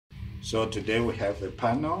So today we have a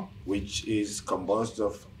panel which is composed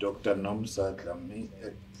of Dr. Nomsa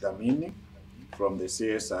Dlamini from the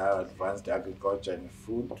CSIR Advanced Agriculture and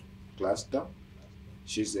Food Cluster.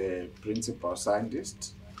 She's a principal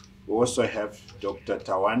scientist. We also have Dr.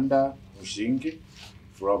 Tawanda Mujingi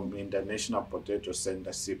from International Potato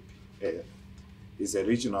Center, SIP. He's a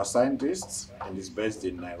regional scientist and is based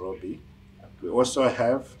in Nairobi. We also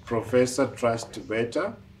have Professor Trust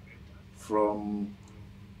Beta from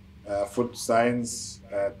Food Science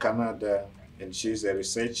Canada, and she's a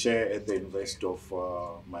researcher at the University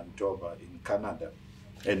of Manitoba in Canada.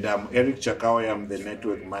 And I'm Ereck Chakauya. I'm the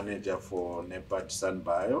network manager for NEPAD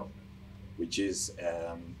SANBIO, which is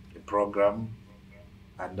a program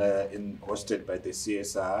hosted by the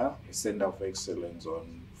CSIR, the Center of Excellence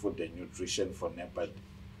on Food and Nutrition for NEPAD.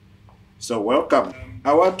 So welcome.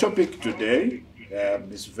 Our topic today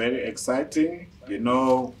is very exciting. You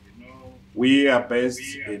know, we are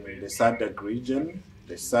based in the SADC region.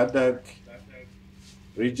 The SADC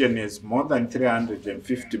region is more than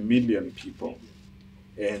 350 million people.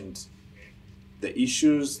 And there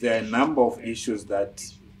are a number of issues that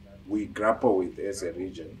we grapple with as a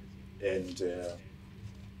region. And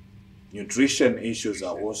nutrition issues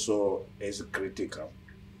are also as critical.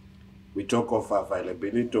 We talk of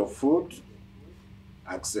availability of food,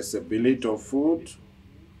 accessibility of food,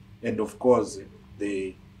 and of course,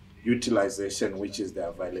 the utilization, which is the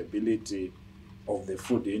availability of the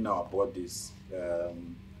food in our bodies.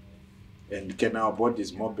 And can our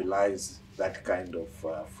bodies mobilize that kind of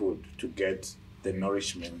food to get the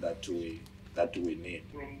nourishment that we need?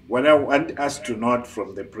 What I want us to note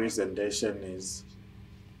from the presentation is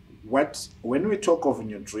when we talk of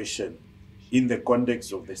nutrition in the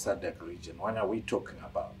context of the SADC region, what are we talking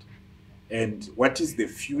about? And what is the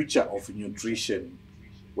future of nutrition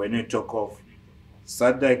when we talk of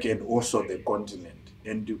SADC and also the continent?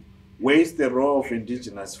 And where is the role of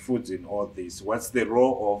indigenous foods in all this? What's the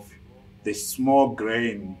role of the small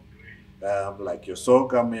grain, like your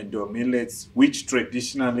sorghum and your millets, which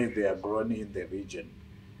traditionally they are grown in the region?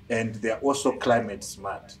 And they're also climate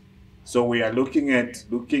smart. So we are looking at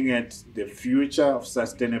the future of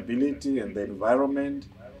sustainability and the environment,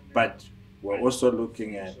 but we're also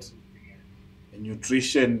looking at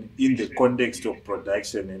nutrition in the context of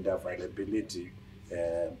production and availability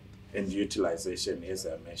and utilization, as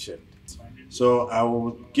I mentioned. So I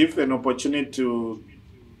will give an opportunity to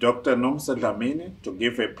Dr. Nomsa Dlamini to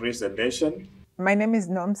give a presentation. My name is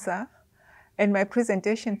Nomsa, and my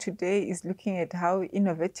presentation today is looking at how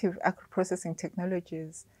innovative agro-processing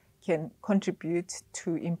technologies can contribute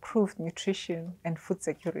to improved nutrition and food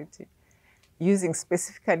security using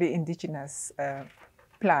specifically indigenous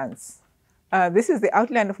plants. This is the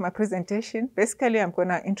outline of my presentation. Basically, I'm going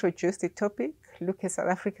to introduce the topic, look at South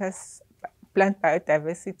Africa's plant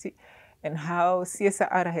biodiversity and how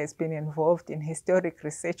CSIR has been involved in historic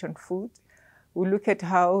research on food. We'll look at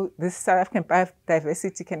how this South African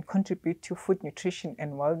biodiversity can contribute to food nutrition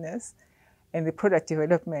and wellness and the product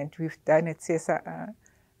development we've done at CSIR.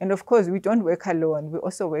 And of course, we don't work alone. We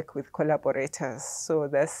also work with collaborators. So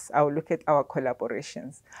I'll look at our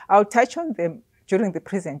collaborations. I'll touch on them during the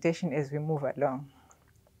presentation as we move along.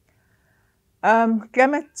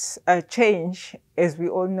 Climate change, as we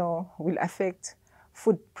all know, will affect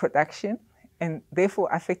food production and therefore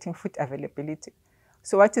affecting food availability.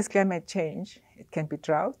 So what is climate change? It can be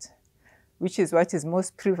drought, which is what is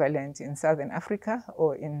most prevalent in Southern Africa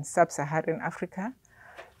or in Sub-Saharan Africa.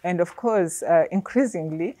 And of course,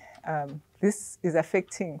 increasingly, this is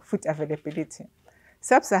affecting food availability.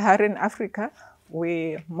 Sub-Saharan Africa,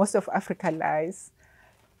 where most of Africa lies,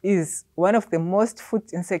 is one of the most food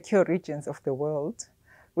insecure regions of the world,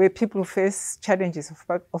 where people face challenges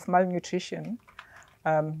of malnutrition,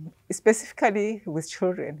 specifically with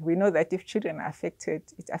children. We know that if children are affected,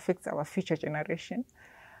 it affects our future generation.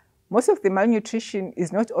 Most of the malnutrition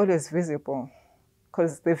is not always visible,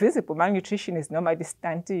 because the visible malnutrition is normally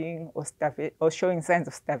stunting or showing signs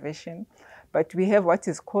of starvation. But we have what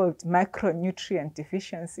is called micronutrient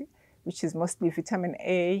deficiency, which is mostly vitamin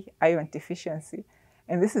A, iron deficiency.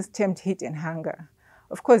 And this is termed heat and hunger.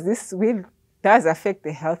 Of course, this does affect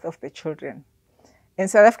the health of the children. And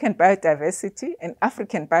South African biodiversity and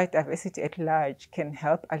African biodiversity at large can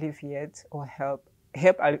help alleviate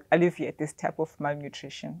alleviate this type of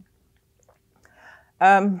malnutrition.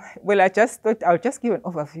 Well, I just thought I'll just give an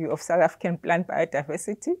overview of South African plant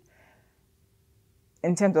biodiversity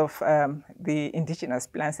in terms of the indigenous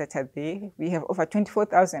plants that are there. We have over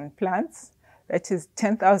 24,000 plants. That is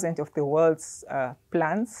 10,000 of the world's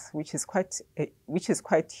plants, which is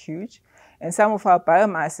quite huge. And some of our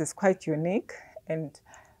biomass is quite unique, and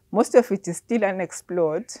most of it is still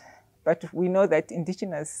unexplored. but we know that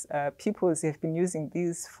indigenous peoples have been using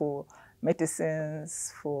these for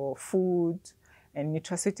medicines, for food, and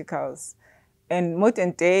nutraceuticals. And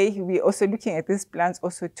modern day, we're also looking at these plants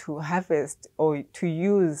also to harvest or to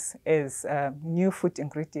use as new food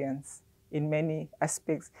ingredients in many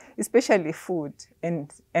aspects, especially food and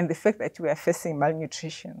the fact that we are facing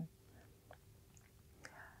malnutrition.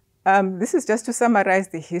 This is just to summarize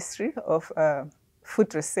the history of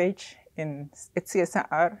food research at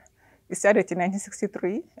CSIR. It started in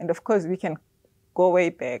 1963, and of course we can go way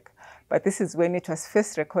back, but this is when it was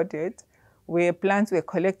first recorded, where plants were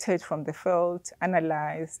collected from the field,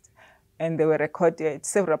 analyzed, and they were recorded.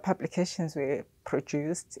 Several publications were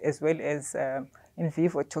produced, as well as in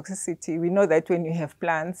vivo toxicity. We know that when you have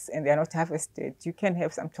plants and they are not harvested, you can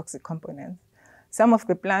have some toxic components. Some of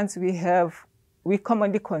the plants we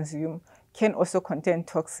commonly consume can also contain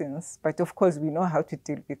toxins, but of course we know how to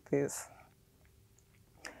deal with this.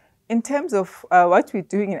 In terms of what we're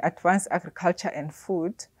doing in advanced agriculture and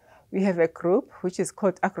food, we have a group which is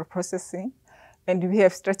called agro-processing, and we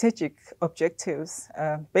have strategic objectives.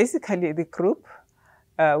 Basically, the group,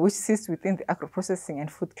 which sits within the agro-processing and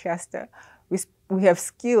food cluster, we have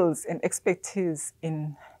skills and expertise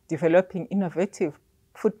in developing innovative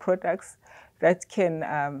food products that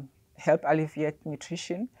can help alleviate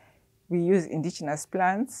nutrition. We use indigenous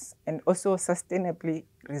plants and also sustainably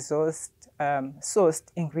sourced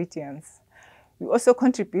ingredients. We also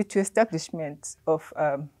contribute to establishment of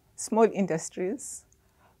small industries.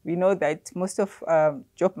 We know that most of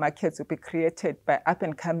job markets will be created by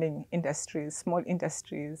up-and-coming industries, small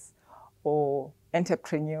industries, or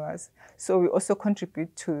entrepreneurs. So we also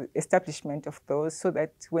contribute to establishment of those so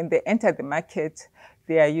that when they enter the market,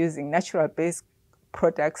 they are using natural-based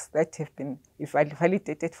products that have been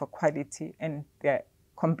validated for quality and they're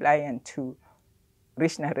compliant to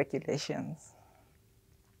regional regulations.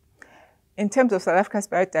 In terms of South Africa's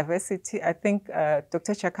biodiversity, I think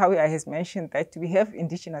Dr. Chakauya has mentioned that we have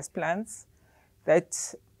indigenous plants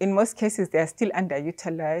that in most cases they are still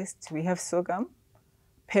underutilized. We have sorghum,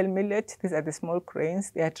 pale millet, these are the small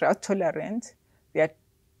grains. They are drought tolerant,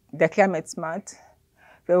 they're climate smart,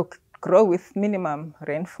 they'll grow with minimum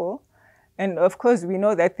rainfall. And of course, we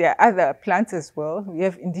know that there are other plants as well. We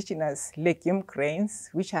have indigenous legume grains,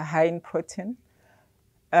 which are high in protein.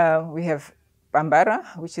 We have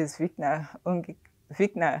bambara, which is Vigna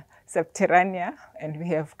subterranea, and we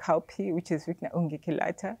have cowpea, which is Vigna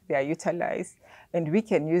ungulata. They are utilized, and we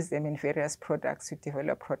can use them in various products to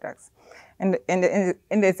develop products. And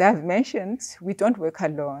as I've mentioned, we don't work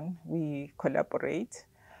alone, we collaborate.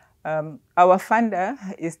 Our funder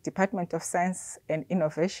is Department of Science and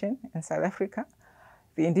Innovation in South Africa.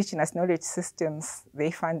 The Indigenous Knowledge Systems,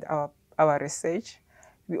 they fund our research.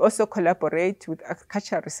 We also collaborate with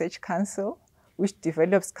Agricultural Research Council, which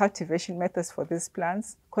develops cultivation methods for these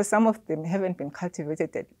plants, because some of them haven't been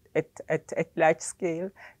cultivated at large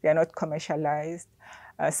scale. They are not commercialized.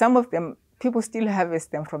 Some of them, people still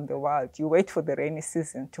harvest them from the wild. You wait for the rainy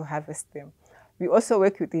season to harvest them. We also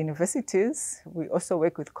work with the universities. We also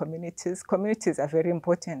work with communities. Communities are very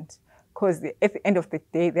important because at the end of the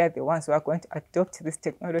day, they're the ones who are going to adopt these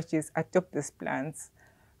technologies, adopt these plants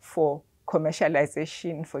for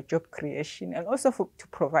commercialization, for job creation, and also to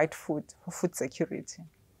provide food, for food security.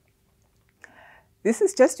 This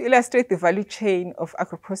is just to illustrate the value chain of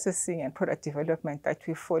agro-processing and product development that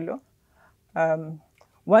we follow.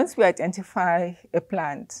 Once we identify a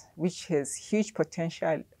plant which has huge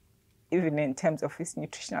potential, even in terms of its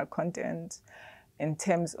nutritional content, in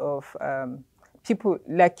terms of people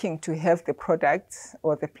liking to have the product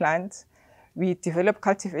or the plant, we develop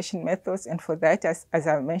cultivation methods, and for that, as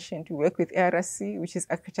I mentioned, we work with ARC, which is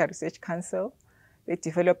Agricultural Research Council. They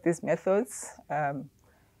develop these methods. At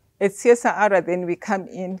CSIR, then we come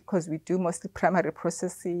in because we do mostly primary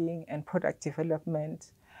processing and product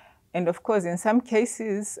development. And of course, in some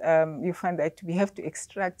cases, you find that we have to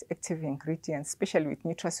extract active ingredients, especially with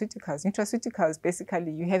nutraceuticals. Nutraceuticals,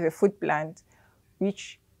 basically, you have a food plant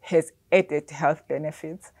which has added health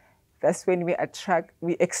benefits. That's when we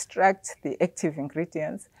extract the active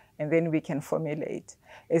ingredients, and then we can formulate.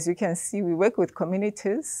 As you can see, we work with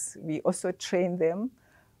communities. We also train them.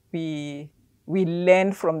 We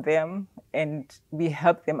learn from them, and we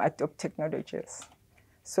help them adopt technologies.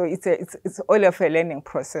 So it's all of a learning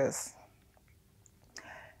process.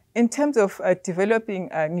 In terms of developing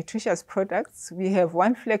nutritious products, we have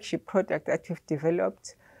one flagship product that we've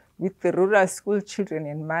developed with the rural school children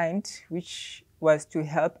in mind, which was to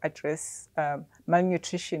help address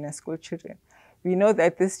malnutrition in school children. We know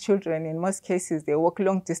that these children, in most cases, they walk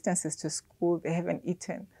long distances to school, they haven't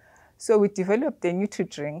eaten. So we developed a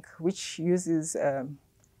Nutri-Drink, which uses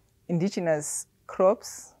indigenous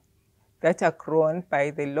crops that are grown by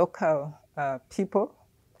the local people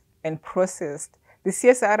and processed. The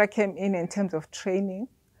CSR came in terms of training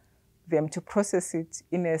them to process it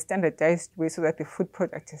in a standardized way so that the food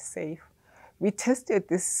product is safe. We tested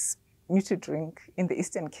this Nutri-Drink in the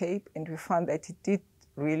Eastern Cape, and we found that it did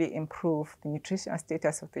really improve the nutritional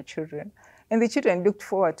status of the children. And the children looked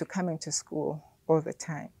forward to coming to school all the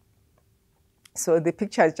time. So the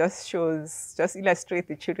picture just illustrates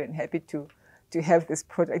the children happy to have this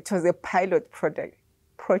product. It was a pilot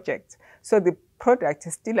project. So the product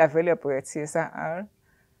is still available at CSIR.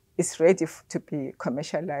 It's ready to be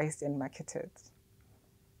commercialized and marketed.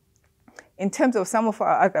 In terms of some of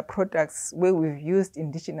our other products where we've used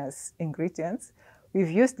indigenous ingredients, we've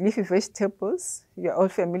used leafy vegetables. You're all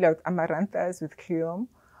familiar with amaranthus, with cleome,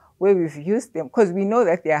 where we've used them because we know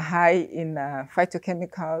that they are high in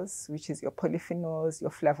phytochemicals, which is your polyphenols,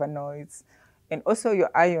 your flavonoids, and also your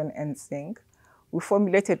iron and zinc. We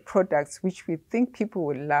formulated products which we think people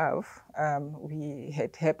will love. We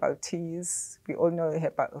had herbal teas. We all know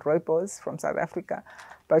herbal rooibos from South Africa,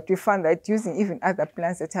 but we found that using even other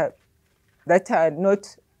plants that are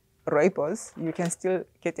not rooibos, you can still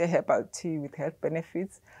get a herbal tea with health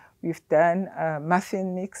benefits. We've done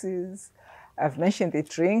muffin mixes. I've mentioned the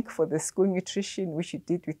drink for the school nutrition, which we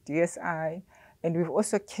did with DSI. And we've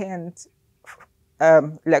also canned,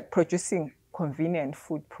 like producing convenient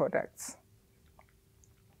food products.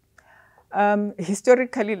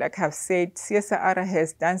 Historically, like I've said, CSIR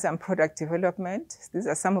has done some product development. These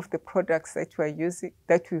are some of the products that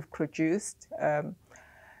we've produced.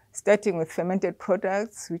 Starting with fermented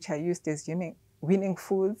products, which are used as weaning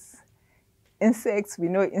foods. Insects, we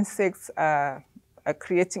know insects are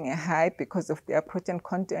creating a hype because of their protein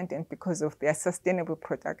content and because of their sustainable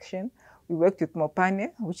production. We worked with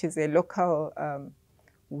mopane, which is a local,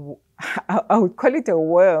 I would call it a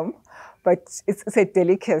worm, but it's a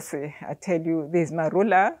delicacy, I tell you. There's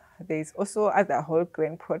marula, there's also other whole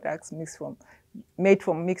grain products made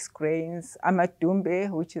from mixed grains, amadumbe,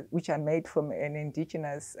 which are made from an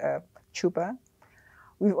indigenous tuber.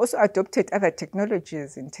 We've also adopted other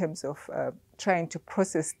technologies in terms of trying to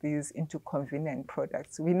process these into convenient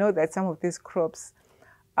products. We know that some of these crops,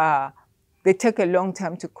 they take a long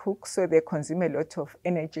time to cook, so they consume a lot of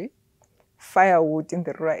energy, firewood in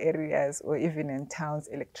the rural areas or even in towns,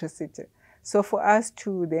 electricity. So for us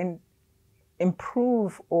to then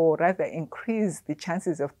improve or rather increase the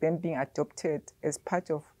chances of them being adopted as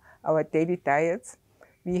part of our daily diets,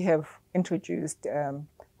 we have introduced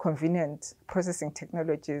convenient processing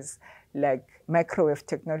technologies like microwave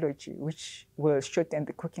technology, which will shorten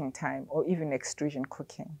the cooking time, or even extrusion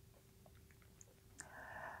cooking.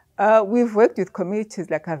 We've worked with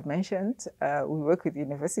communities, like I've mentioned. We work with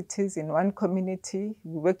universities in one community.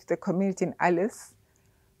 We worked with a community in Alice,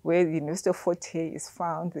 where the University of Fort Hare is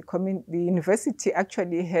found. The university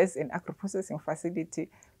actually has an agro-processing facility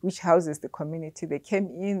which houses the community. They came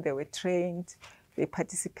in, they were trained, they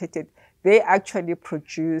participated. They actually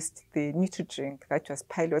produced the Nutri-Drink that was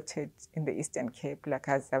piloted in the Eastern Cape, like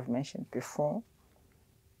as I've mentioned before.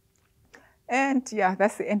 And yeah,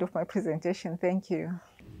 that's the end of my presentation. Thank you.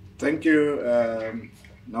 Thank you,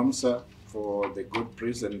 Nomsa, for the good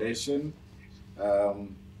presentation.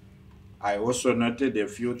 I also noted a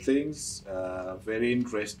few things, very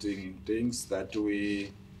interesting things that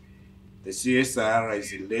the CSR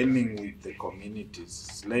is learning with the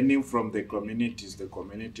communities, learning from the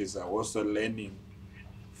communities are also learning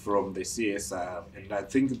from the CSR, and I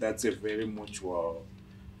think that's a very mutual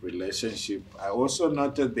relationship. I also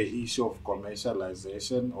noted the issue of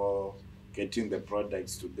commercialization or getting the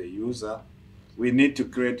products to the user. We need to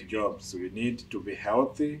create jobs, we need to be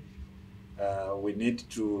healthy, we need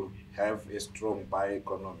to have a strong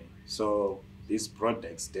bioeconomy. So these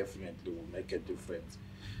products definitely will make a difference.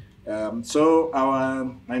 So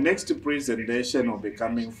my next presentation will be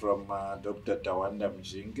coming from Dr. Tawanda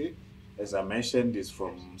Mjingi. As I mentioned, is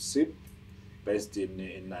from SIP, based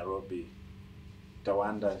in Nairobi.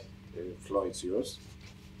 Tawanda, the floor is yours.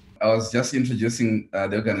 I was just introducing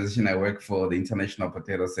the organization I work for, the International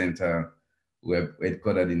Potato Center. We're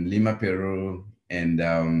headquartered in Lima, Peru,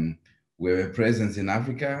 and we have a presence in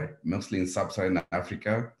Africa, mostly in sub-Saharan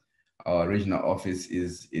Africa. Our regional office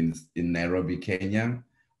is in Nairobi, Kenya,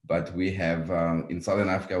 but we have, in Southern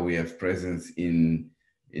Africa, we have presence in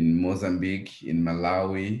Mozambique, in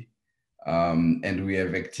Malawi, and we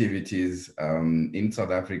have activities in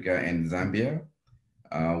South Africa and Zambia.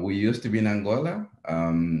 We used to be in Angola,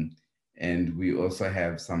 and we also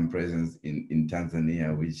have some presence in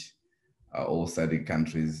Tanzania, which are all SADC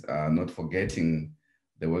countries, not forgetting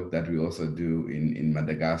the work that we also do in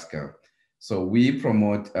Madagascar. So we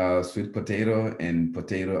promote sweet potato and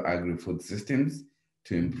potato agri-food systems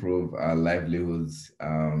to improve our livelihoods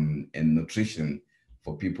and nutrition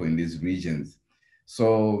for people in these regions.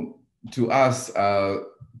 So to us,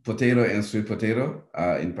 potato and sweet potato,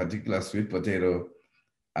 in particular sweet potato,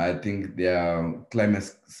 I think they are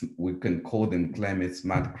climate, we can call them climate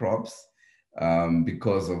smart crops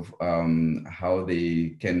because of how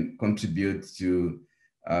they can contribute to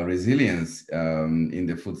resilience in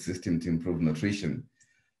the food system to improve nutrition.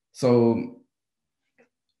 So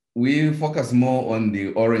we focus more on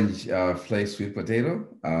the orange flesh sweet potato,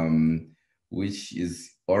 which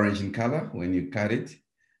is orange in color when you cut it.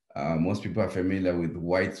 Most people are familiar with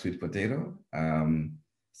white sweet potato.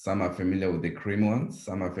 Some are familiar with the cream ones.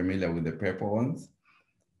 Some are familiar with the purple ones.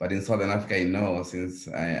 But in Southern Africa, I know, since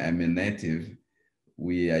I'm a native,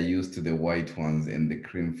 we are used to the white ones and the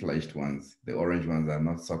cream-fleshed ones. The orange ones are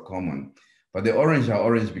not so common. But the orange are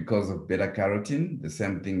orange because of beta-carotene, the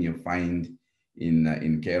same thing you find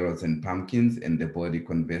in carrots and pumpkins, and the body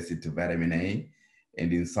converts it to vitamin A.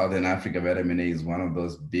 And in Southern Africa, vitamin A is one of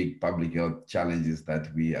those big public health challenges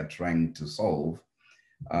that we are trying to solve.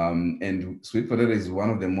 And sweet potato is one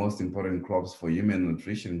of the most important crops for human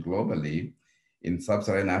nutrition globally. In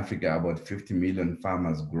sub-Saharan Africa, about 50 million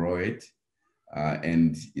farmers grow it,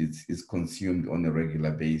 and it's consumed on a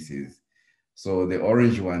regular basis. So the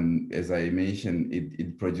orange one, as I mentioned,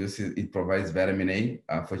 it provides vitamin A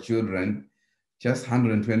for children. Just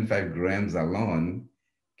 125 grams alone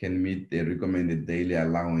can meet the recommended daily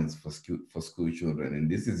allowance for school children. And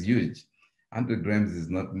this is huge. 100 grams is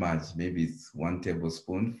not much. Maybe it's 1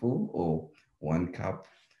 tablespoonful or 1 cup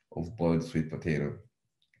of boiled sweet potato.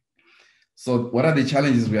 So what are the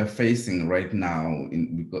challenges we are facing right now?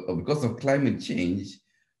 Because of climate change,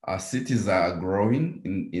 our cities are growing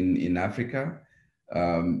in Africa.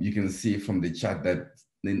 You can see from the chart that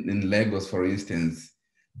in Lagos, for instance,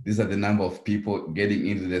 these are the number of people getting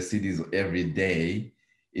into the cities every day.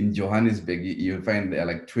 In Johannesburg, you find there are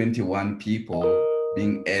like 21 people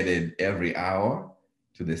being added every hour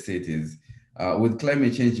to the cities. With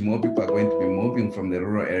climate change, more people are going to be moving from the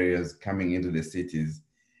rural areas coming into the cities.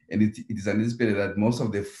 And it is anticipated that most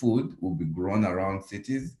of the food will be grown around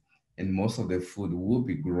cities, and most of the food will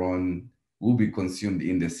be consumed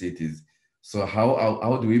in the cities. So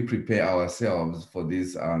how do we prepare ourselves for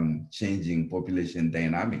this changing population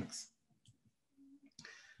dynamics?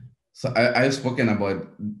 So I've spoken about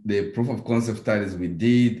the proof of concept studies we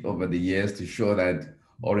did over the years to show that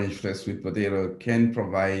orange flesh sweet potato can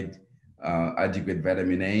provide adequate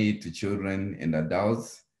vitamin A to children and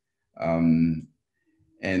adults.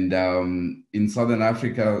 In Southern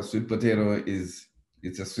Africa, sweet potato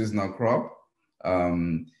it's a seasonal crop.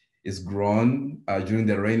 It's grown during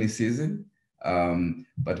the rainy season.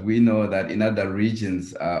 But we know that in other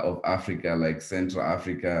regions of Africa, like Central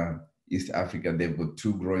Africa, East Africa, they've got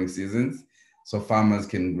 2 growing seasons. So farmers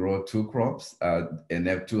can grow 2 crops and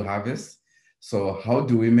have 2 harvests. So how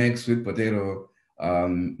do we make sweet potato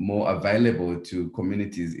more available to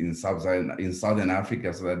communities in Southern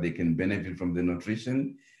Africa so that they can benefit from the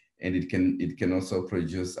nutrition, and it can also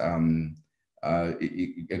produce a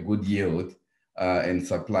good yield and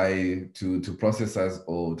supply to processors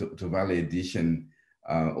or to value addition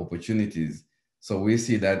opportunities. So we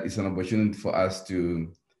see that it's an opportunity for us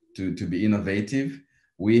to be innovative.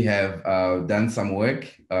 We have done some work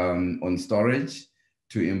on storage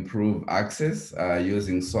to improve access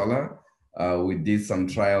using solar. We did some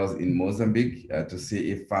trials in Mozambique to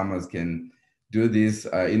see if farmers can do this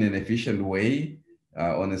in an efficient way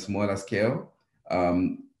on a smaller scale.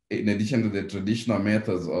 In addition to the traditional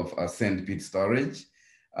methods of sand pit storage,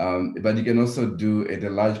 but you can also do at a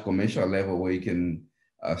large commercial level where you can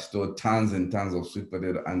store tons and tons of sweet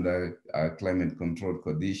potato under climate controlled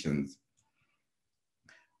conditions.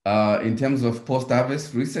 In terms of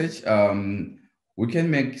post-harvest research, we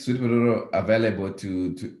can make sweet potato available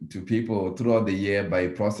to people throughout the year by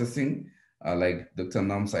processing. Like Dr.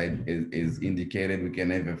 Nomside is indicated, we can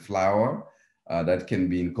have a flour that can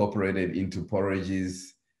be incorporated into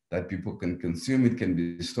porridges that people can consume. It can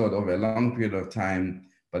be stored over a long period of time.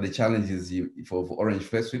 But the challenge is for orange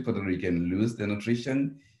flesh sweet potato, you can lose the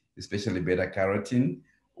nutrition, especially beta-carotene.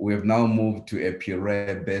 We have now moved to a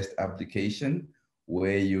puree-based application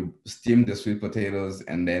where you steam the sweet potatoes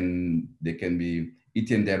and then they can be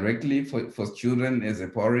eaten directly for children as a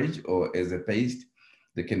porridge or as a paste.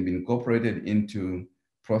 They can be incorporated into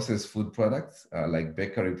processed food products like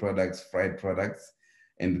bakery products, fried products,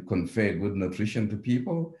 and confer good nutrition to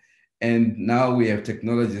people. And now we have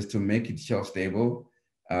technologies to make it shelf stable,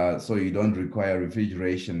 so you don't require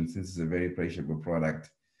refrigeration since it's a very perishable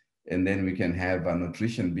product. and then we can have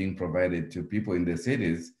nutrition being provided to people in the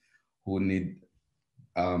cities who need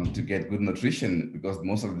to get good nutrition, because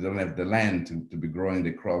most of them don't have the land to be growing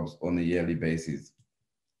the crops on a yearly basis.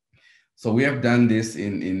 So we have done this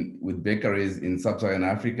with bakeries in sub-Saharan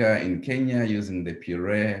Africa, in Kenya, using the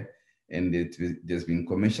puree, and it has been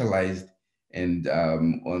commercialized. And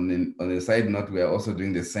on a side note, we are also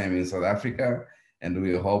doing the same in South Africa, and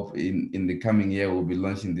we hope in the coming year we'll be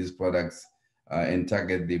launching these products and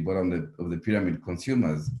target the bottom of the pyramid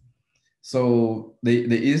consumers. So there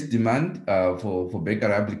is demand for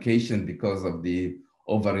bakery application because of the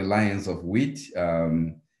over-reliance of wheat.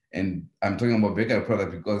 And I'm talking about bakery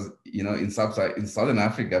product because, you know, in Southern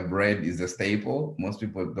Africa, bread is a staple. Most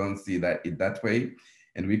people don't see it that way.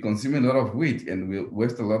 And we consume a lot of wheat, and we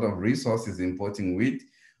waste a lot of resources importing wheat.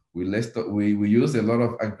 We use a lot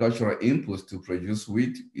of agricultural inputs to produce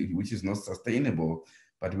wheat, which is not sustainable.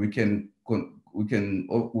 But we can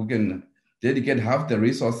dedicate half the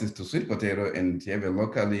resources to sweet potato and have a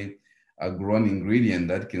locally grown ingredient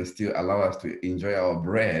that can still allow us to enjoy our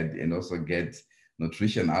bread and also get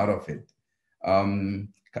nutrition out of it.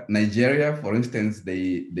 Nigeria, for instance,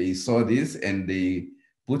 they saw this and they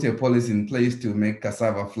put a policy in place to make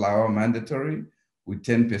cassava flour mandatory with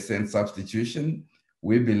 10% substitution.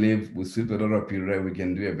 We believe with sweet potato puree, we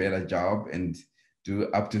can do a better job and do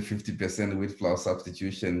up to 50% wheat flour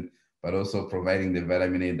substitution, but also providing the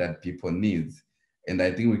vitamin A that people need. And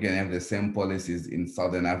I think we can have the same policies in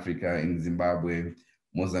Southern Africa, in Zimbabwe,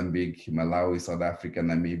 Mozambique, Malawi, South Africa,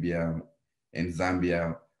 Namibia, and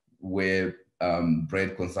Zambia, where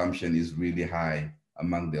bread consumption is really high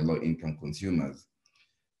among the low-income consumers.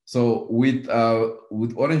 So with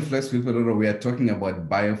orange flex sweet potato, we are talking about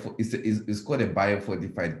it's called a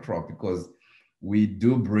biofortified crop because we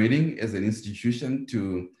do breeding as an institution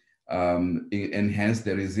to enhance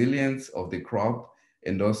the resilience of the crop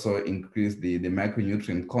and also increase the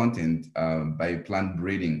micronutrient content by plant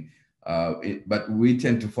breeding. But we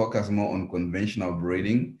tend to focus more on conventional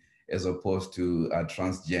breeding as opposed to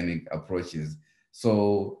transgenic approaches.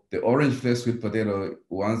 So the orange flex sweet potato,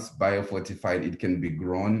 once biofortified, it can be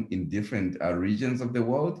grown in different regions of the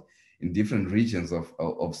world, in different regions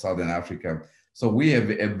of Southern Africa. So we have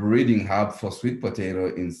a breeding hub for sweet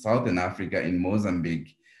potato in Southern Africa, in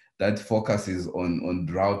Mozambique, that focuses on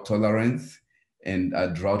drought tolerance and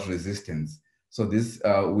drought resistance. So this,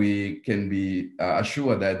 we can be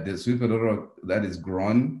assured that the sweet potato that is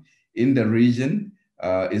grown in the region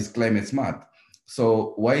is climate smart.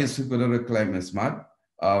 So why is sweet potato climate smart?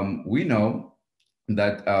 We know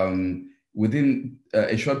that within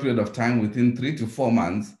a short period of time, within 3 to 4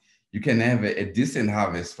 months, you can have a decent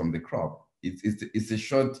harvest from the crop. It's a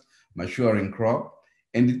short maturing crop,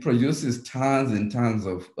 and it produces tons and tons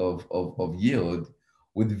of yield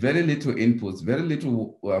with very little inputs, very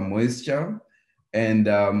little moisture, and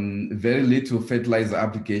very little fertilizer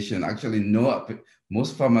application. Actually,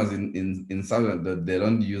 most farmers in Southern, they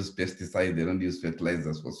don't use pesticides, they don't use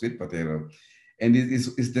fertilizers for sweet potato. And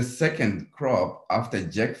it's the second crop after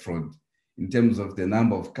jackfruit in terms of the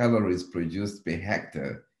number of calories produced per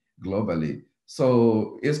hectare globally.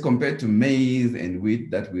 So as compared to maize and wheat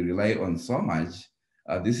that we rely on so much,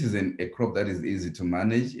 this is a crop that is easy to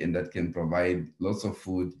manage and that can provide lots of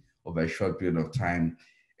food over a short period of time.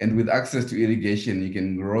 And with access to irrigation, you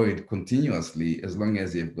can grow it continuously as long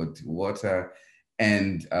as you've got water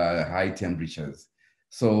and high temperatures.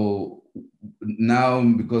 So now,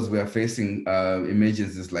 because we are facing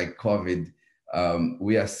emergencies like COVID,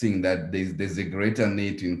 we are seeing that there's a greater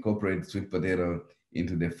need to incorporate sweet potato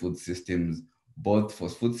into the food systems, both for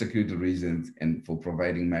food security reasons and for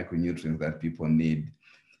providing micronutrients that people need.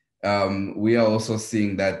 We are also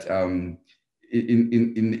seeing that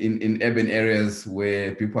in urban areas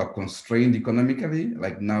where people are constrained economically,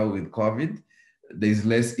 like now with COVID, there's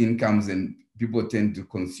less incomes and people tend to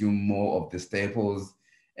consume more of the staples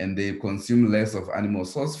and they consume less of animal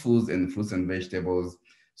source foods and fruits and vegetables.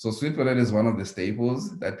 So sweet potato is one of the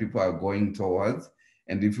staples that people are going towards.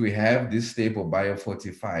 And if we have this staple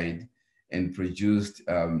biofortified and produced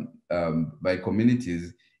by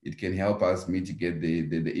communities, it can help us mitigate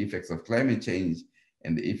the effects of climate change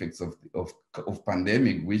and the effects of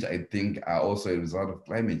pandemic, which I think are also a result of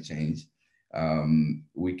climate change.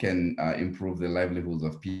 We can improve the livelihoods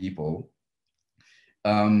of people.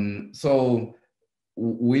 So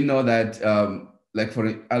we know that like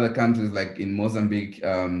for other countries, like in Mozambique,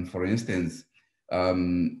 for instance,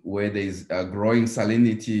 where there's a growing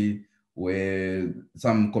salinity, where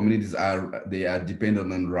some communities are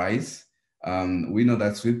dependent on rice. We know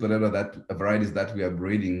that sweet potato, that varieties that we are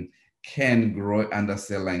breeding, can grow under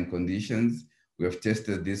saline conditions. We have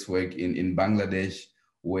tested this work in Bangladesh,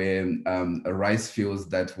 where rice fields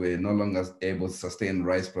that were no longer able to sustain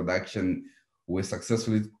rice production were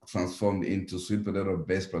successfully transformed into sweet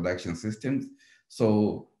potato-based production systems.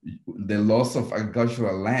 So the loss of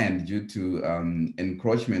agricultural land due to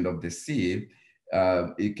encroachment of the sea,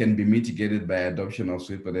 it can be mitigated by adoption of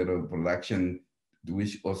sweet potato production,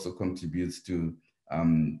 which also contributes to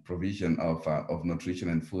provision of nutrition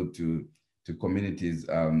and food to communities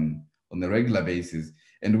on a regular basis.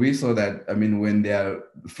 And we saw that, I mean, when there are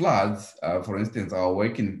floods, for instance, our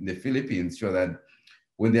work in the Philippines show that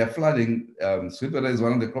when they are flooding, sweet potato is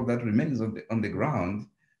one of the crops that remains on the ground.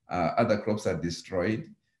 Other crops are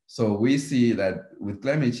destroyed. So we see that with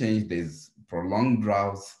climate change, there's prolonged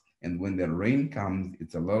droughts, and when the rain comes,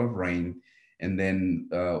 it's a lot of rain, and then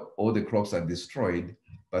all the crops are destroyed.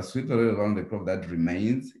 But sweet potato is one of the crops that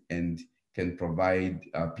remains and can provide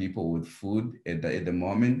people with food at the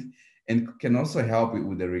moment, and can also help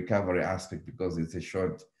with the recovery aspect because it's a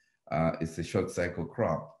short cycle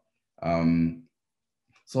crop.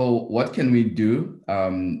 So what can we do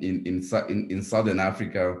in Southern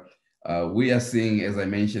Africa? We are seeing, as I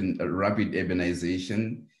mentioned, a rapid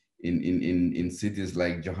urbanization in cities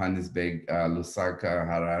like Johannesburg, Lusaka,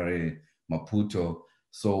 Harare, Maputo.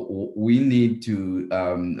 So we need to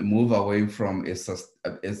move away from a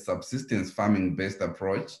subsistence farming-based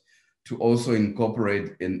approach to also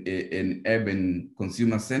incorporate an urban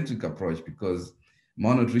consumer-centric approach, because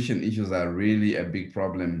malnutrition issues are really a big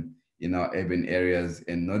problem in our urban areas,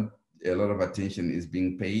 and not a lot of attention is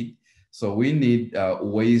being paid. So we need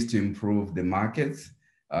ways to improve the markets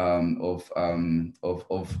of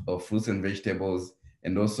fruits and vegetables,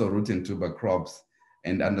 and also root and tuber crops,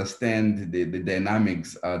 and understand the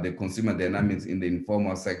dynamics, the consumer dynamics in the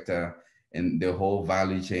informal sector and the whole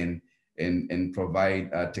value chain, and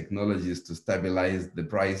provide technologies to stabilize the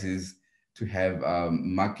prices, to have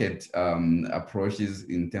market approaches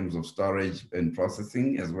in terms of storage and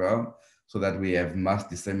processing as well, so that we have mass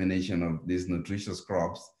dissemination of these nutritious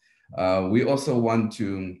crops. We also want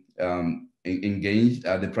to engage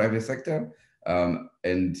the private sector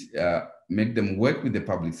and make them work with the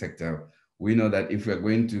public sector. We know that if we're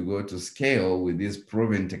going to go to scale with these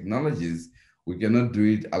proven technologies, we cannot do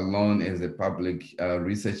it alone as a public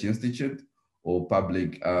research institute or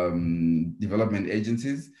public development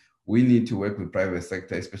agencies. We need to work with private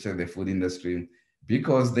sector, especially the food industry,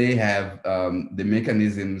 because they have the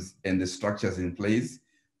mechanisms and the structures in place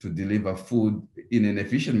to deliver food in an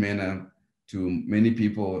efficient manner to many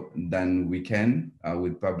people than we can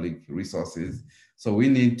with public resources. So we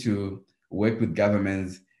need to work with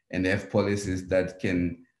governments and have policies that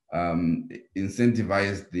can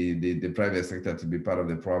incentivize the private sector to be part of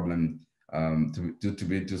the problem,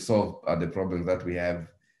 to solve the problems that we have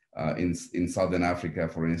in Southern Africa,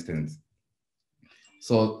 for instance.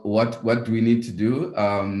 So what do we need to do?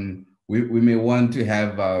 We may want to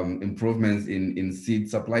have improvements in seed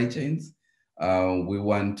supply chains. We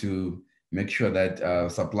want to make sure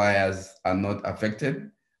that suppliers are not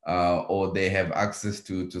affected, or they have access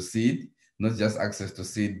to seed, not just access to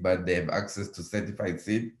seed, but they have access to certified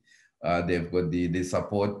seed. They've got the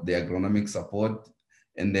support, the agronomic support,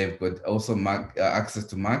 and they've got also access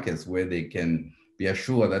to markets where they can be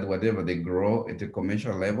assured that whatever they grow at a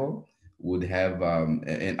commercial level would have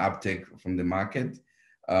an uptake from the market.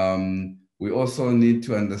 We also need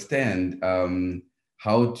to understand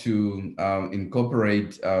how to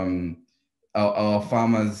incorporate our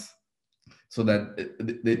farmers so that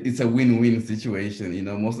it's a win-win situation. You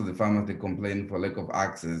know, most of the farmers, they complain for lack of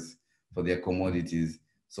access for their commodities.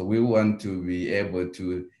 So we want to be able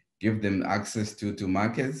to give them access to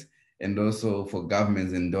markets, and also for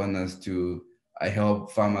governments and donors to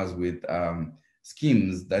help farmers with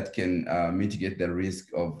schemes that can mitigate the risk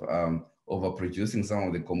of overproducing some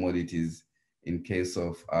of the commodities in case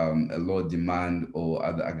of a low demand or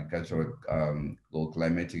other agricultural or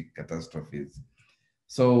climatic catastrophes.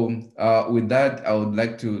 So with that, I would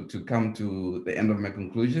like to come to the end of my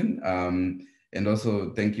conclusion, and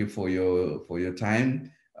also thank you for your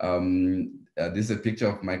time. This is a picture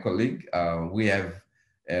of my colleague. We have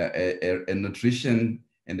a nutrition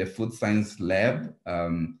and a food science lab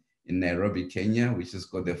in Nairobi, Kenya, which is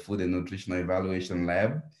called the Food and Nutritional Evaluation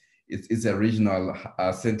Lab. It's a regional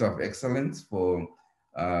center of excellence for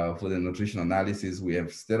the nutrition analysis. We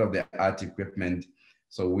have state-of-the-art equipment.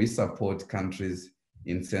 So we support countries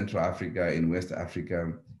in Central Africa, in West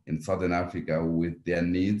Africa, in Southern Africa with their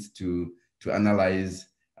needs to analyze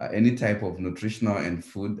any type of nutritional and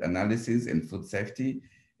food analysis and food safety.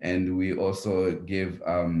 And we also give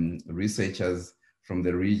researchers from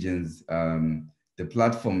the regions the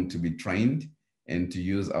platform to be trained and to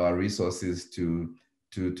use our resources to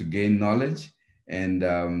gain knowledge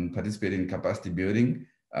and participate in capacity building.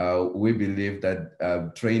 We believe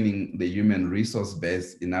that training the human resource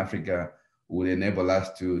base in Africa will enable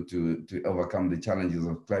us to overcome the challenges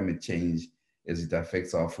of climate change as it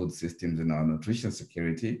affects our food systems and our nutrition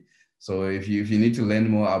security. So if you need to learn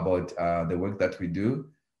more about the work that we do,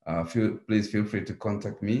 please feel free to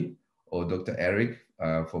contact me or Dr.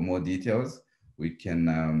 Ereck for more details. We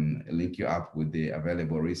can link you up with the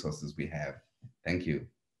available resources we have. Thank you.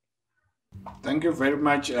 Thank you very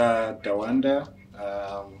much, Tawanda.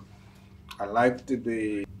 I liked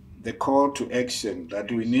the call to action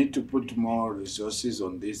that we need to put more resources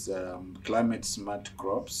on these climate smart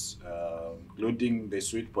crops, including the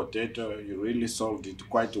sweet potato. You really solved it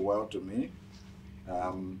quite well to me.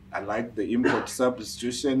 I like the import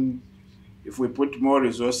substitution. If we put more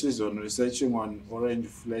resources on researching on orange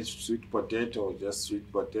flesh sweet potato or just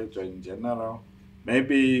sweet potato in general,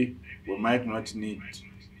 maybe we might not need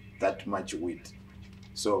that much wheat.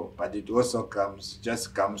 So, but it also comes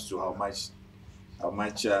to how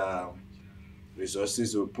much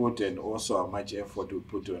resources we put, and also how much effort we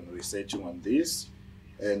put on researching on this,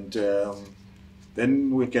 and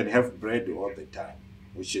then we can have bread all the time,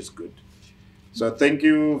 which is good. So thank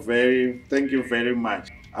you very much.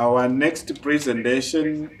 Our next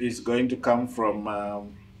presentation is going to come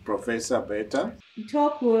from Professor Beta. The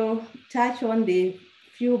talk will touch on the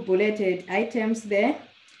few bulleted items there.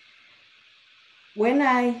 When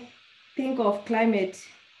I think of climate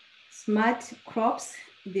smart crops,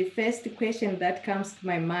 the first question that comes to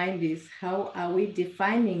my mind is, how are we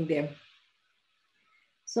defining them?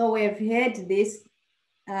 So we've had this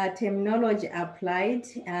terminology applied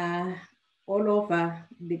all over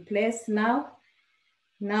the place now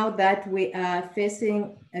that we are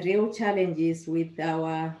facing real challenges with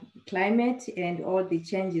our climate and all the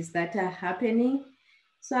changes that are happening.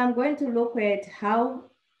 So I'm going to look at how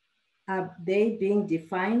are they being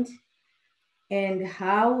defined and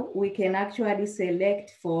how we can actually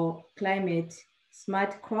select for climate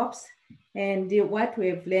smart crops. And what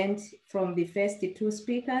we've learned from the first two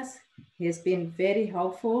speakers has been very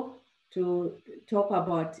helpful to talk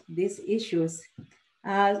about these issues.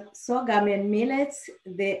 Sorghum and millets,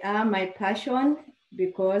 they are my passion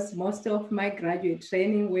because most of my graduate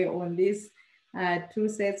training were on these two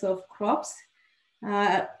sets of crops.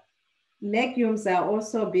 Legumes are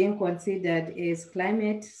also being considered as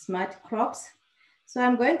climate smart crops. So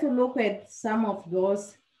I'm going to look at some of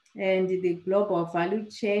those and the global value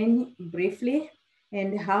chain briefly,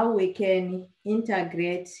 and how we can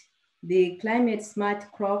integrate the climate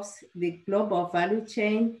smart crops, the global value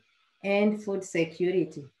chain, and food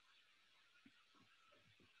security.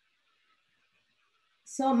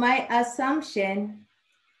 So my assumption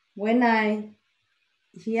when I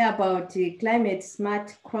hear about climate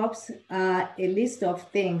smart crops are a list of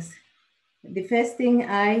things. The first thing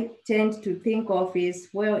I tend to think of is,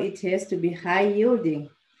 well, it has to be high yielding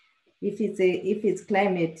if it's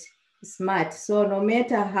climate smart. So no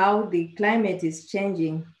matter how the climate is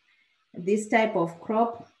changing, this type of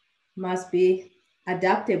crop must be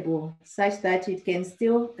adaptable such that it can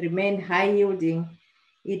still remain high yielding,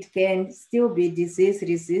 it can still be disease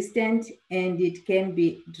resistant, and it can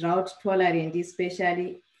be drought tolerant,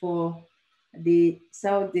 especially for the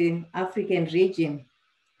Southern African region.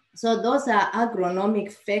 So those are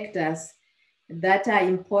agronomic factors that are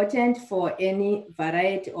important for any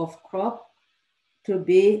variety of crop to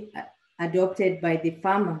be adopted by the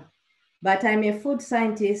farmer. But I'm a food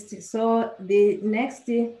scientist, so the next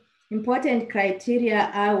important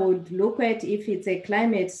criteria I would look at if it's a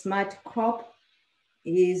climate smart crop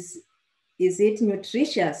is it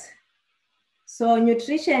nutritious? So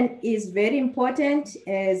nutrition is very important,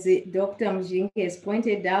 as Dr. Mjinke has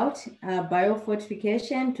pointed out,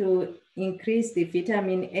 biofortification to increase the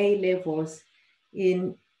vitamin A levels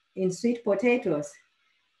in sweet potatoes.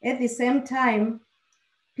 At the same time,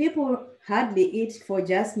 people hardly eat for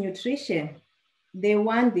just nutrition. They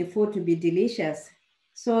want the food to be delicious.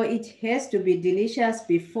 So it has to be delicious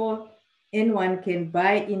before anyone can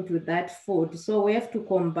buy into that food. So we have to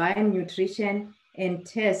combine nutrition and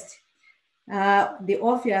taste. The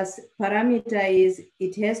obvious parameter is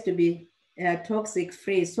it has to be toxic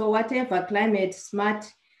free. So whatever climate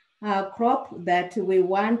smart crop that we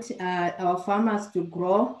want our farmers to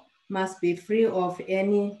grow must be free of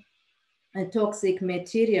any toxic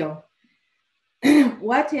material.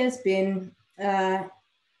 What has been a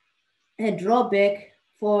drawback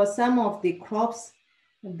for some of the crops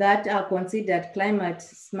that are considered climate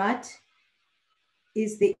smart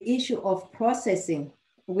is the issue of processing,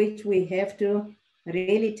 which we have to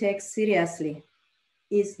really take seriously.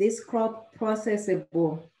 Is this crop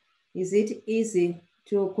processable? Is it easy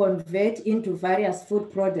to convert into various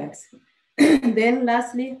food products. Then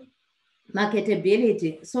lastly,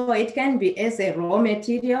 marketability. So it can be as a raw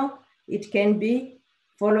material, it can be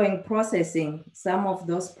following processing some of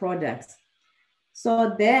those products.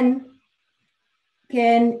 So then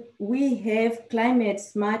can we have climate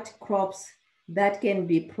smart crops that can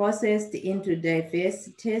be processed into diverse,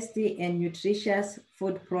 tasty, and nutritious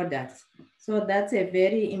food products? So that's a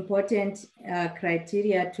very important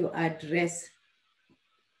criteria to address.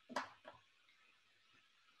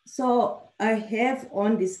 So I have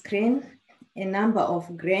on the screen a number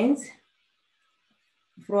of grains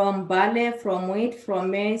from barley, from wheat,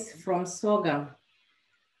 from maize, from sorghum.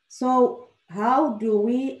 So how do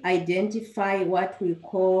we identify what we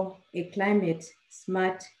call a climate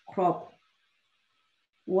smart crop?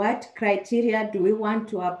 What criteria do we want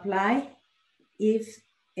to apply if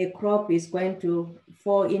a crop is going to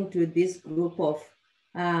fall into this group of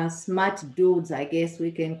smart dudes? I guess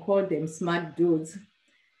we can call them smart dudes.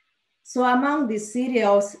 So among the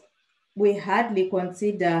cereals, we hardly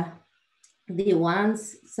consider the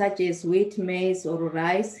ones such as wheat, maize, or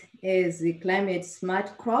rice as the climate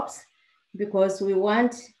smart crops, because we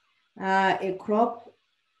want a crop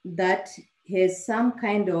that has some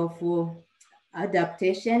kind of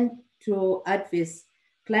adaptation to adverse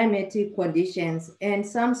climatic conditions, and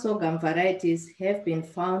some sorghum varieties have been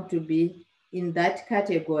found to be in that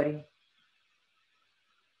category.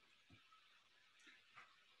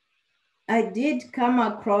 I did come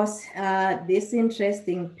across this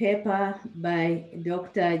interesting paper by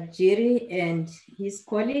Dr. Jiri and his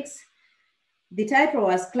colleagues. The title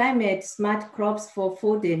was Climate Smart Crops for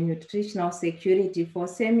Food and Nutritional Security for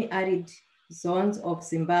Semi-Arid Zones of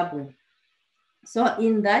Zimbabwe. So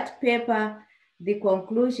in that paper, the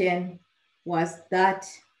conclusion was that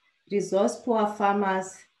resource-poor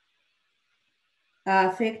farmers are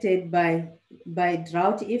affected by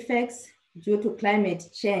drought effects due to climate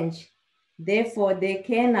change. Therefore, they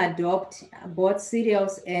can adopt both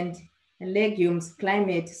cereals and legumes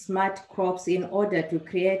climate smart crops in order to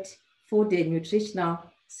create food and nutritional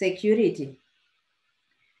security.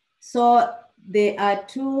 So there are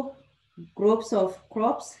two groups of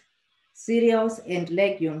crops, cereals and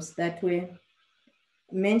legumes, that were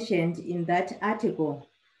mentioned in that article.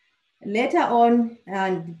 Later on,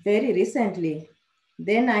 and very recently,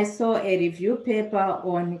 then I saw a review paper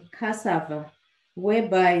on cassava,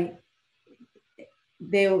 whereby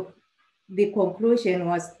the conclusion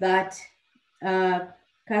was that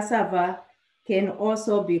cassava can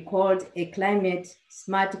also be called a climate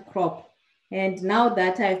smart crop. And now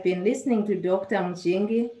that I've been listening to Dr.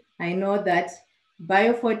 Mjingi, I know that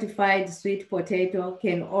biofortified sweet potato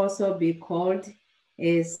can also be called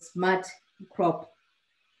a smart crop.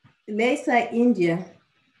 LESA India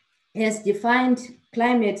has defined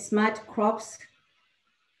climate smart crops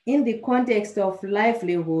in the context of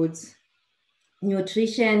livelihoods,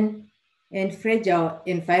 nutrition, and fragile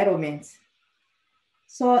environments.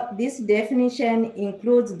 So this definition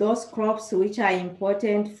includes those crops which are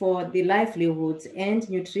important for the livelihoods and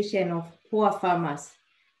nutrition of poor farmers.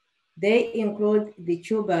 They include the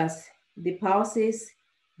tubers, the pulses,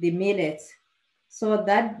 the millets. So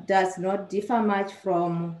that does not differ much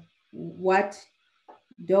from what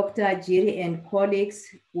Dr. Jiri and colleagues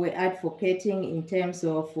were advocating in terms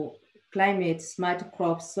of climate smart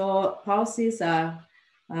crops. So pulses are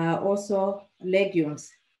also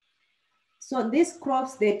legumes. So these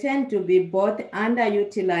crops, they tend to be both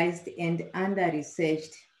underutilized and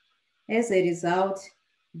under-researched. As a result,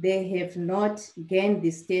 they have not gained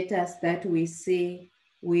the status that we see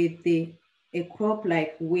with a crop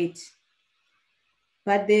like wheat.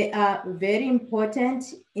 But they are very important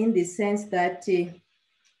in the sense that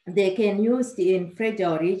they can be used in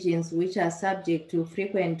fragile regions which are subject to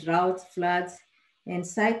frequent droughts, floods, and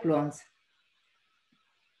cyclones.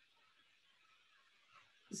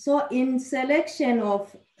 So in selection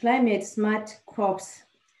of climate smart crops,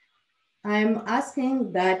 I'm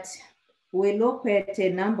asking that we look at a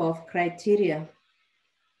number of criteria.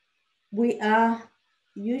 We are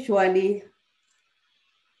usually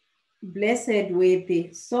blessed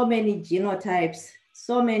with so many genotypes,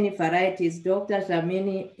 so many varieties. Dr.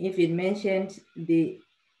 Dlamini even mentioned the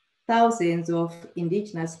thousands of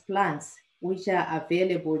indigenous plants which are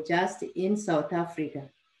available just in South Africa.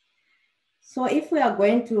 So if we are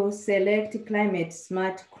going to select climate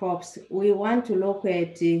smart crops, we want to look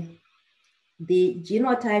at the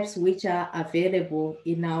genotypes which are available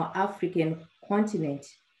in our African continent.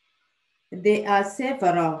 There are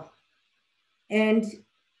several, and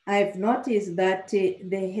I've noticed that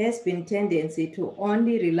there has been tendency to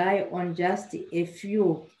only rely on just a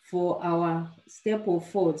few for our staple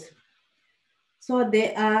foods. So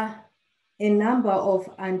there are a number of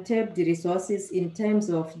untapped resources in terms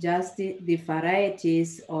of just the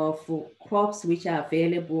varieties of crops which are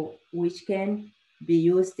available, which can be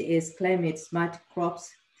used as climate smart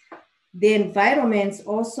crops. The environments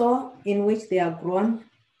also in which they are grown,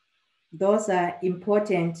 those are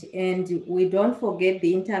important, and we don't forget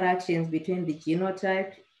the interactions between the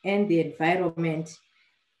genotype and the environment.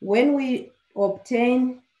 When we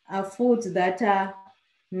obtain foods that are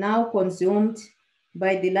now consumed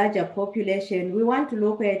by the larger population, we want to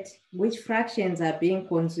look at which fractions are being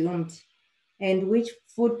consumed and which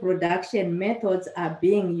food production methods are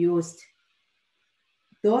being used.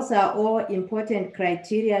 Those are all important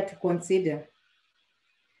criteria to consider.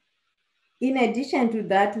 In addition to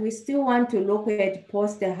that, we still want to look at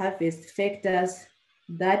post-harvest factors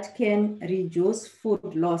that can reduce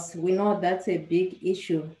food loss. We know that's a big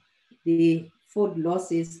issue, the food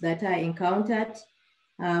losses that are encountered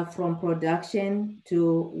from production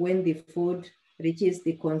to when the food reaches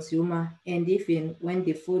the consumer, and even when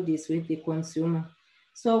the food is with the consumer.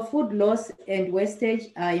 So food loss and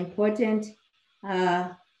wastage are important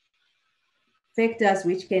factors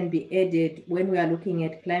which can be added when we are looking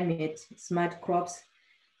at climate smart crops.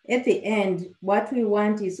 At the end, what we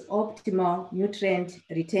want is optimal nutrient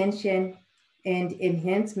retention and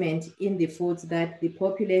enhancement in the foods that the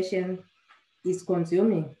population is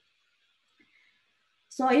consuming.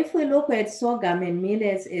 So if we look at sorghum and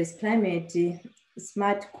millets as climate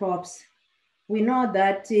smart crops, we know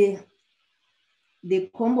that the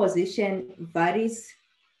composition varies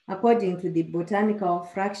according to the botanical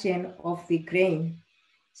fraction of the grain.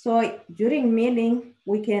 So during milling,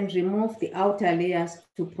 we can remove the outer layers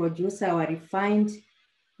to produce our refined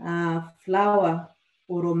flour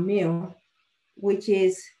or meal, which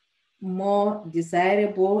is more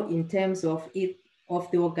desirable in terms of the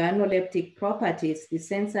organoleptic properties, the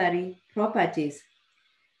sensory properties.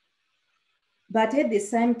 But at the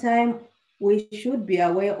same time, we should be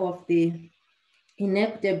aware of the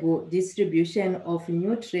inequitable distribution of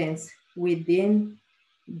nutrients within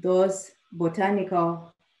those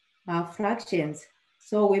botanical fractions.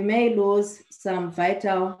 So we may lose some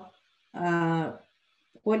vital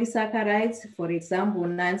polysaccharides, for example,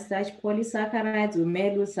 non-starch polysaccharides. We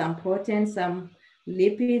may lose some protein, some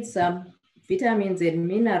lipids, some vitamins and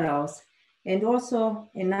minerals, and also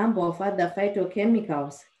a number of other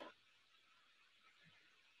phytochemicals.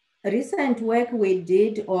 Recent work we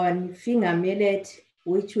did on finger millet,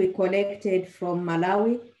 which we collected from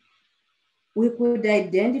Malawi, we could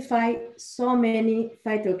identify so many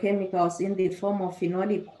phytochemicals in the form of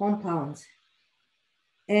phenolic compounds.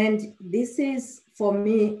 And this is, for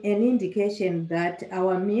me, an indication that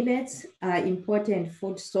our millets are important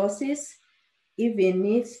food sources, even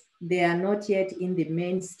if they are not yet in the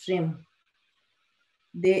mainstream.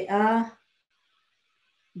 They are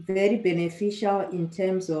very beneficial in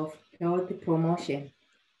terms of health promotion.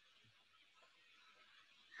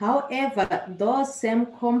 However, those same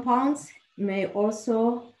compounds may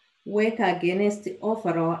also work against the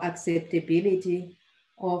overall acceptability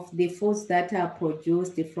of the foods that are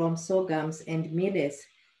produced from sorghums and millets.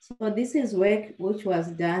 So this is work which was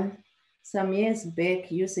done some years back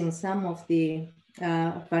using some of the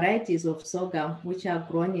varieties of sorghum which are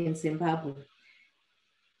grown in Zimbabwe.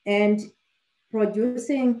 And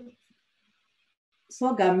producing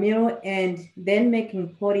sorghum meal and then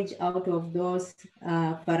making porridge out of those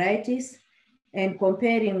varieties and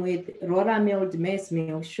comparing with roller milled maize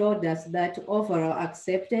meal showed us that overall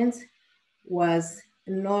acceptance was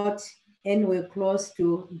not anywhere close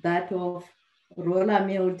to that of roller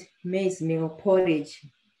milled maize meal porridge.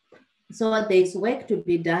 So there's work to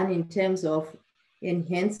be done in terms of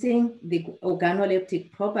enhancing the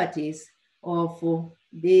organoleptic properties of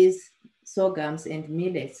these sorghums and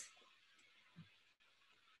millets.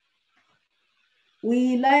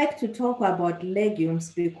 We like to talk about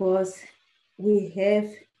legumes because we have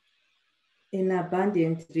an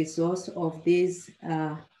abundant resource of these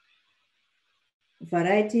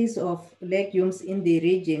varieties of legumes in the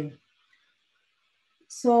region.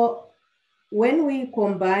 So when we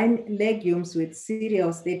combine legumes with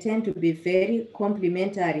cereals, they tend to be very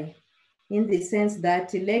complementary in the sense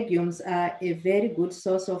that legumes are a very good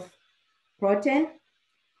source of protein,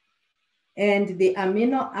 and the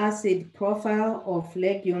amino acid profile of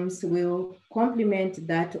legumes will complement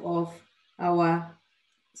that of our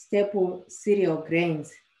staple cereal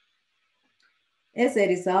grains. As a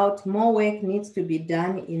result, more work needs to be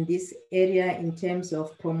done in this area in terms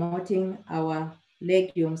of promoting our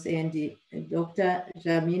legumes, and Dr.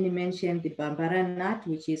 Jamini mentioned the bambara nut,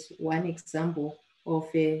 which is one example of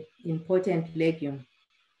an important legume.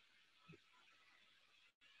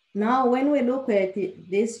 Now, when we look at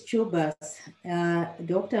these tubers,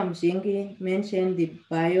 Dr. Mjingi mentioned the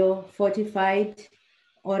bio-fortified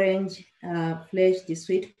orange fleshed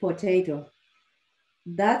sweet potato.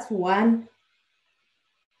 That's one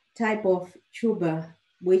type of tuber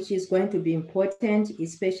which is going to be important,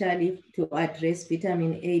 especially to address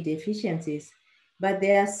vitamin A deficiencies. But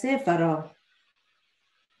there are several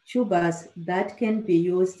tubers that can be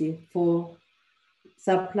used for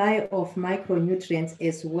supply of micronutrients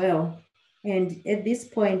as well. And at this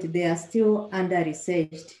point, they are still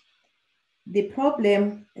under-researched. The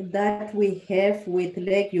problem that we have with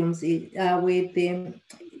legumes,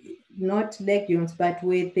 not legumes, but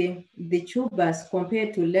with the tubers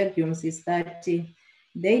compared to legumes is that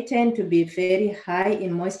they tend to be very high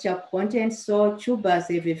in moisture content. So tubers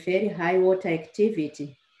have a very high water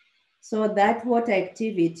activity. So that water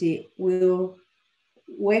activity will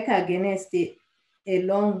work against a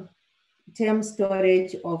long-term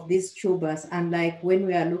storage of these tubers, unlike when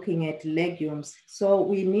we are looking at legumes. So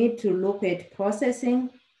we need to look at processing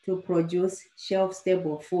to produce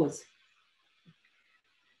shelf-stable foods.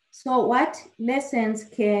 So what lessons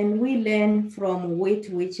can we learn from wheat,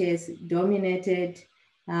 which has dominated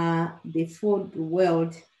the food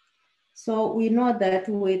world? So we know that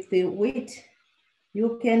with the wheat,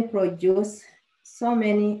 you can produce so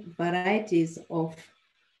many varieties of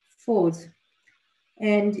foods.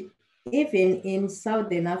 And even in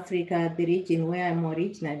Southern Africa, the region where I'm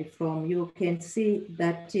originally from, you can see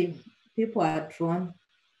that people are drawn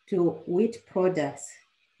to wheat products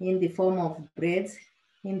in the form of breads,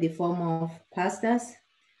 in the form of pastas.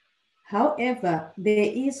 However, there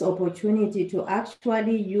is opportunity to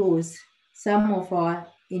actually use some of our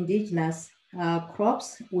indigenous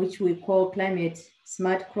crops, which we call climate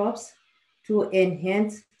smart crops, to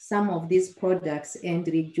enhance some of these products and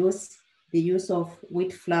reduce the use of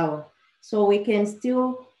wheat flour. So we can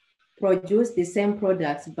still produce the same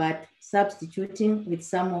products, but substituting with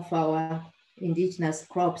some of our indigenous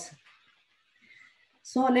crops.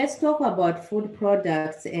 So let's talk about food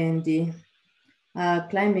products and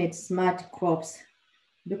climate smart crops,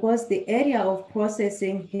 because the area of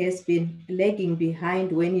processing has been lagging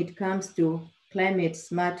behind when it comes to climate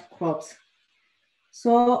smart crops.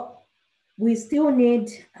 So we still need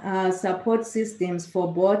support systems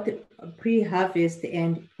for both pre-harvest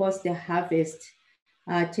and post-harvest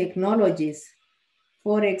technologies.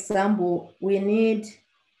 For example, we need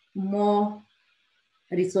more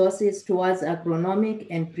resources towards agronomic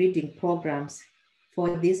and breeding programs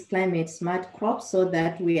for these climate smart crops so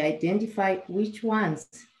that we identify which ones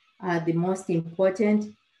are the most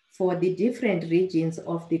important for the different regions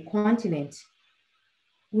of the continent.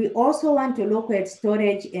 We also want to look at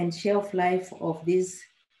storage and shelf life of these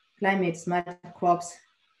climate smart crops.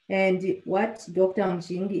 And what Dr.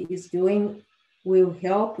 Mjingi is doing will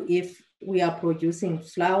help if we are producing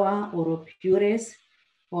flour or purees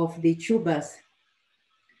of the tubers.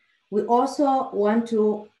 We also want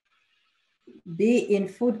to be in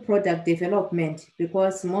food product development,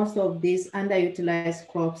 because most of these underutilized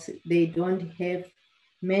crops, they don't have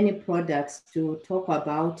many products to talk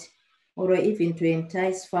about or even to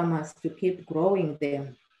entice farmers to keep growing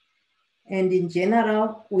them. And in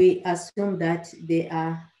general, we assume that they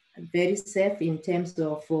are very safe in terms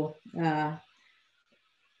of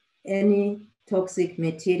any toxic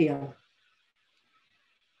material.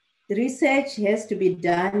 The research has to be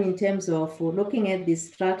done in terms of looking at the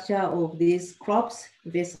structure of these crops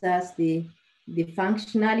versus the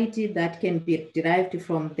functionality that can be derived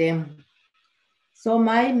from them. So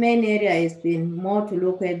my main area has been more to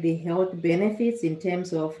look at the health benefits in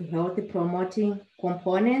terms of health promoting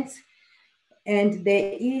components. And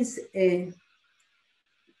there is a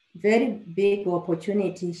very big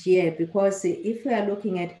opportunity here, because if we are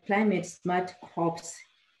looking at climate smart crops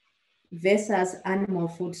versus animal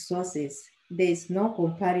food sources, there is no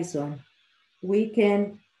comparison. We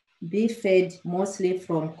can be fed mostly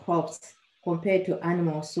from crops compared to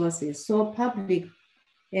animal sources. So public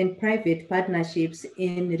and private partnerships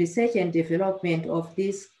in research and development of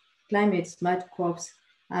these climate smart crops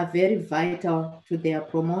are very vital to their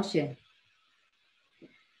promotion.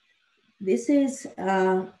 This is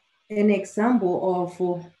an example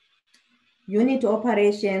of unit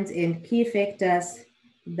operations and key factors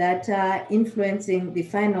that are influencing the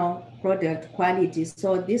final product quality.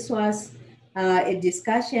 So this was a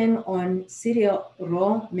discussion on cereal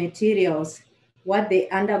raw materials, what they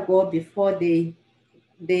undergo before they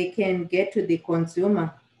can get to the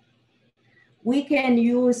consumer. We can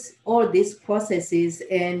use all these processes,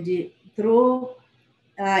 and through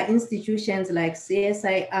institutions like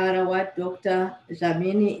CSIR, what Dr.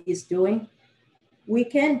 Dlamini is doing, we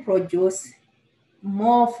can produce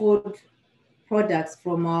more food products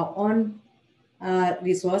from our own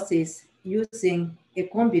resources using a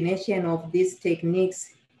combination of these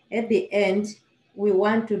techniques. At the end, we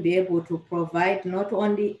want to be able to provide not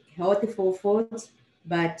only healthful foods,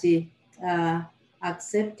 but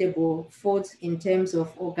acceptable foods in terms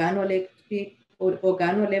of organoleptic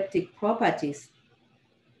properties.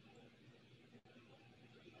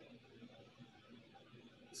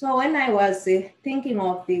 So when I was thinking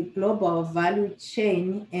of the global value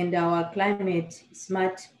chain and our climate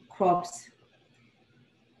smart crops,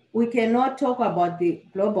 we cannot talk about the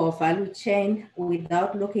global value chain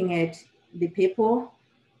without looking at the people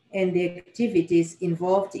and the activities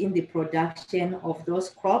involved in the production of those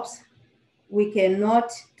crops. We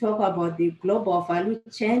cannot talk about the global value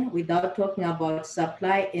chain without talking about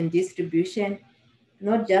supply and distribution,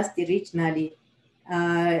 not just regionally,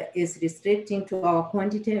 is restricting to our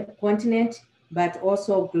continent, but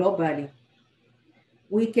also globally.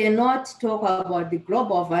 We cannot talk about the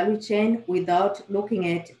global value chain without looking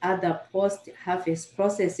at other post-harvest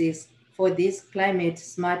processes for these climate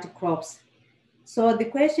smart crops. So the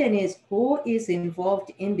question is, who is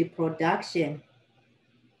involved in the production?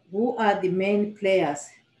 Who are the main players?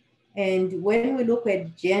 And when we look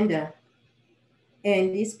at gender,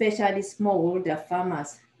 and especially smallholder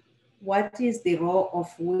farmers, what is the role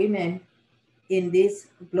of women in these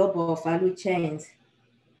global value chains?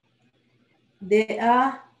 There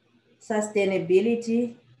are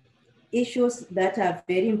sustainability issues that are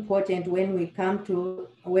very important when we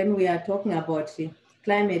are talking about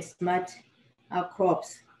climate smart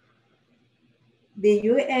crops. The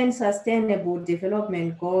UN Sustainable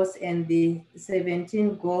Development Goals and the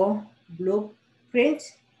 17 Goal Blueprint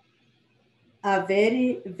are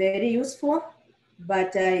very, very useful,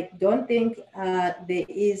 but I don't think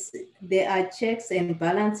there are checks and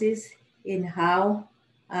balances in how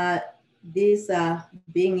these are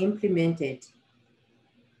being implemented.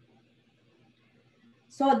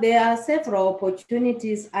 So there are several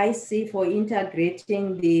opportunities I see for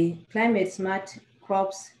integrating the climate smart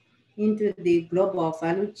crops into the global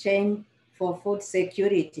value chain for food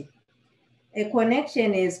security. A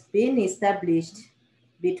connection is being established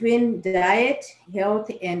between diet,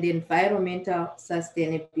 health, and environmental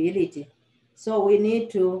sustainability. So we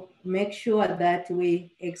need to make sure that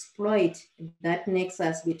we exploit that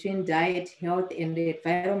nexus between diet, health, and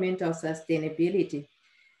environmental sustainability.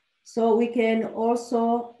 So we can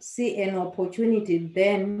also see an opportunity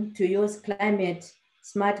then to use climate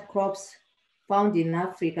smart crops found in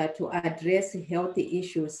Africa to address healthy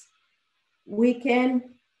issues. We can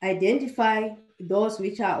identify those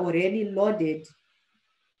which are already loaded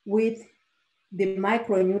with the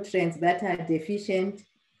micronutrients that are deficient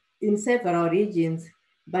in several regions,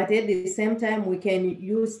 but at the same time, we can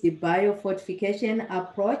use the biofortification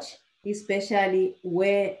approach, especially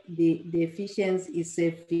where the deficiency is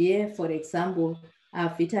severe, for example,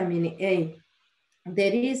 vitamin A.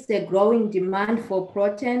 There is a growing demand for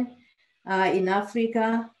protein in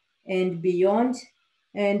Africa and beyond,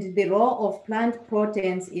 and the role of plant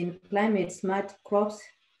proteins in climate smart crops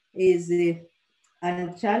is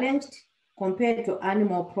unchallenged compared to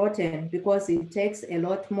animal protein because it takes a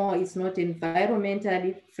lot more. It's not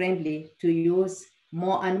environmentally friendly to use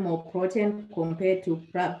more animal protein compared to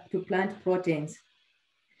plant proteins.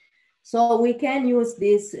 So we can use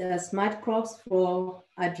these smart crops for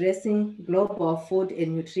addressing global food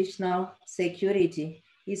and nutritional security,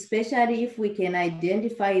 especially if we can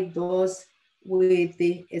identify those with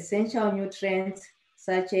the essential nutrients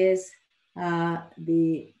such as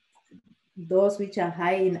those which are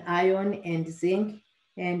high in iron and zinc,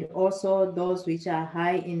 and also those which are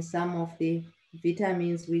high in some of the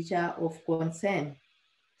vitamins which are of concern.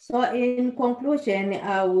 So in conclusion,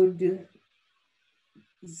 I would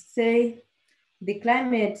say the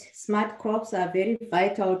climate smart crops are very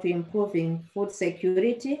vital to improving food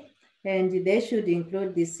security, and they should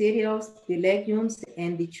include the cereals, the legumes,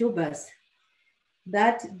 and the tubers.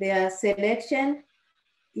 That their selection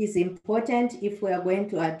is important if we are going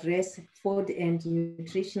to address food and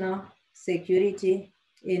nutritional security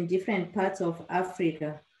in different parts of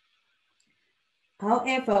Africa.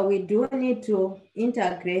 However, we do need to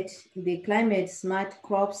integrate the climate smart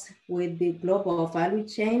crops with the global value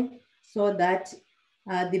chain so that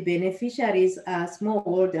the beneficiaries are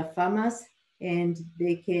smallholder farmers and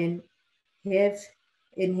they can have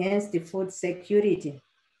enhanced food security.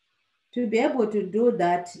 To be able to do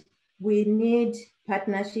that, we need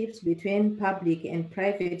partnerships between public and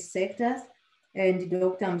private sectors, and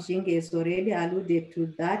Dr. Mshinge has already alluded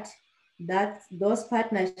to that those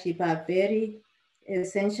partnerships are very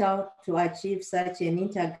essential to achieve such an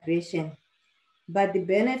integration. but the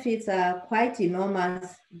benefits are quite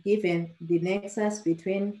enormous given the nexus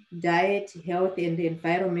between diet, health, and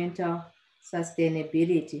environmental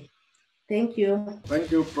sustainability. Thank you.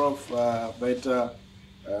 Thank you, Prof. Beta,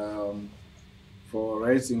 for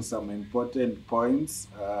raising some important points.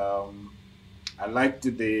 I liked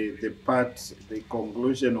the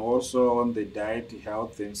conclusion also on the diet,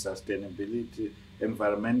 health, and sustainability,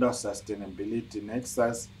 environmental sustainability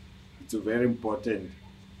nexus. It's very important,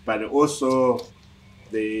 but also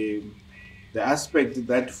the the aspect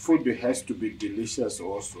that food has to be delicious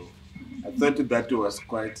also. I thought that was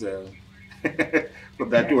quite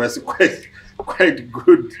that was quite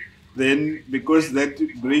good. Then because that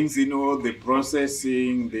brings in all the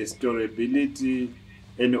processing, the storability,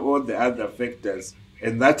 and all the other factors,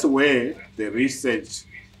 and that's where the research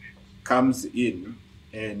comes in,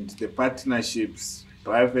 and the partnerships,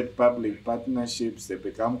 private public partnerships, they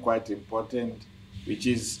become quite important, which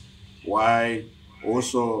is why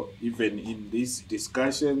also even in these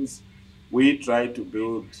discussions we try to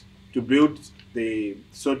build the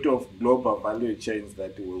sort of global value chains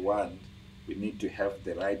that we want. We need to have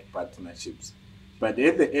the right partnerships, but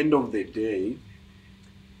at the end of the day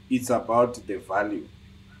it's about the value.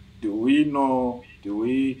 Do we know,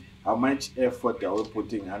 how much effort are we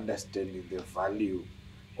putting understanding the value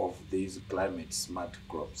of these climate smart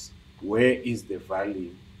crops? Where is the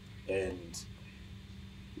value, and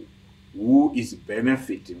who is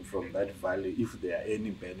benefiting from that value, if there are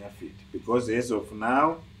any benefit? Because as of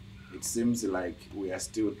now, it seems like we are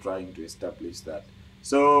still trying to establish that.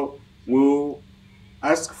 So we'll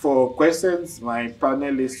ask for questions. My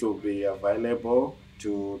panelists will be available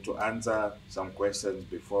to answer some questions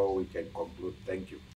before we can conclude. Thank you.